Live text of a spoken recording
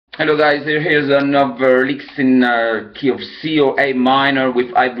Hello guys, here's another licks in key of C or A minor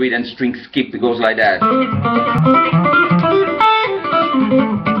with hybrid and string skip. It goes like that.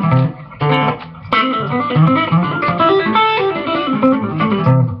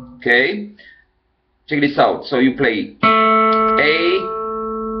 Okay, check this out. So you play A,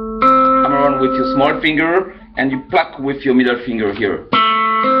 hammer on with your small finger, and you pluck with your middle finger here.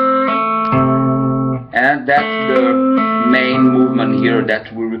 And that's the main movement here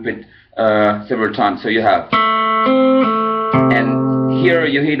that we repeat several times. So you have, and here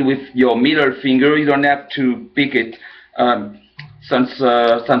you hit with your middle finger. You don't have to pick it. Sounds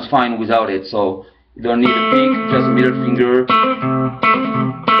fine without it. So you don't need a pick, just middle finger.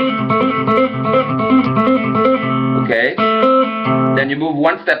 Okay. Then you move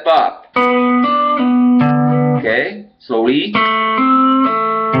one step up. Okay, slowly.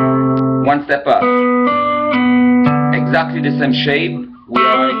 One step up. Exactly the same shape. We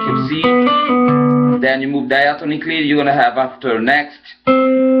are in key of C. Then you move diatonically. You're gonna have after next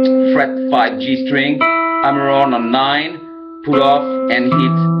fret 5 G string, hammer on 9, pull off and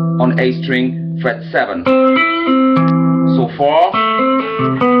hit on A string, fret 7. So far.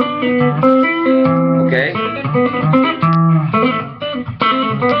 Okay.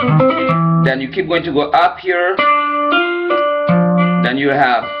 Then you keep going to go up here. Then you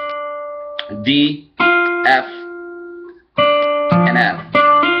have D, F, and F.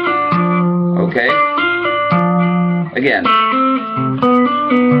 Okay? Again.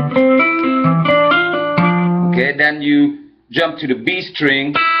 Okay, then you jump to the B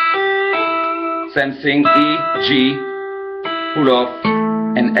string. Same thing, E, G, pull off,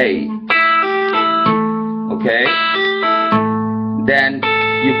 and A. Okay? Then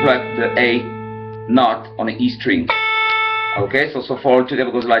you pluck the A knot on the E string. Okay, so far all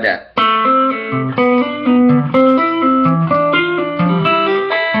together goes like that.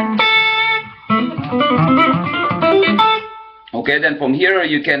 Okay, then from here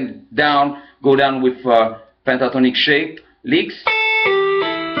you can go down with pentatonic shape, licks.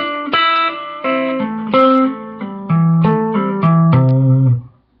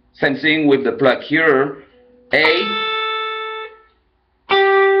 Same thing with the pluck here, A.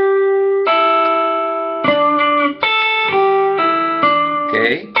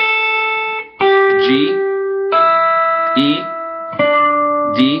 Okay, G, E,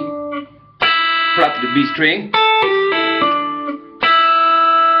 D, pluck the B string.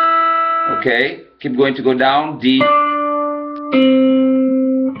 Okay, keep going to go down, D,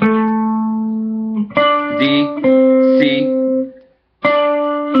 D, C,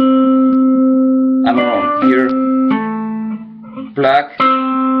 hammer on here, pluck.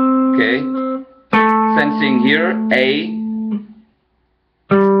 Okay, same thing here, A,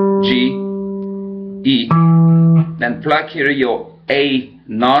 G, E, then pluck here your A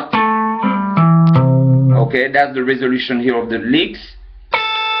knot. Okay, that's the resolution here of the licks.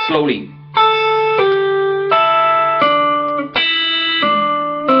 Slowly.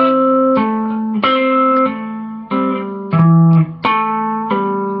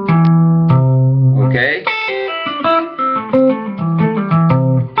 Okay.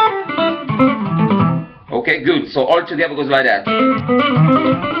 Okay, good. So all together goes like that.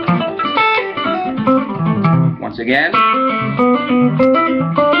 Once again.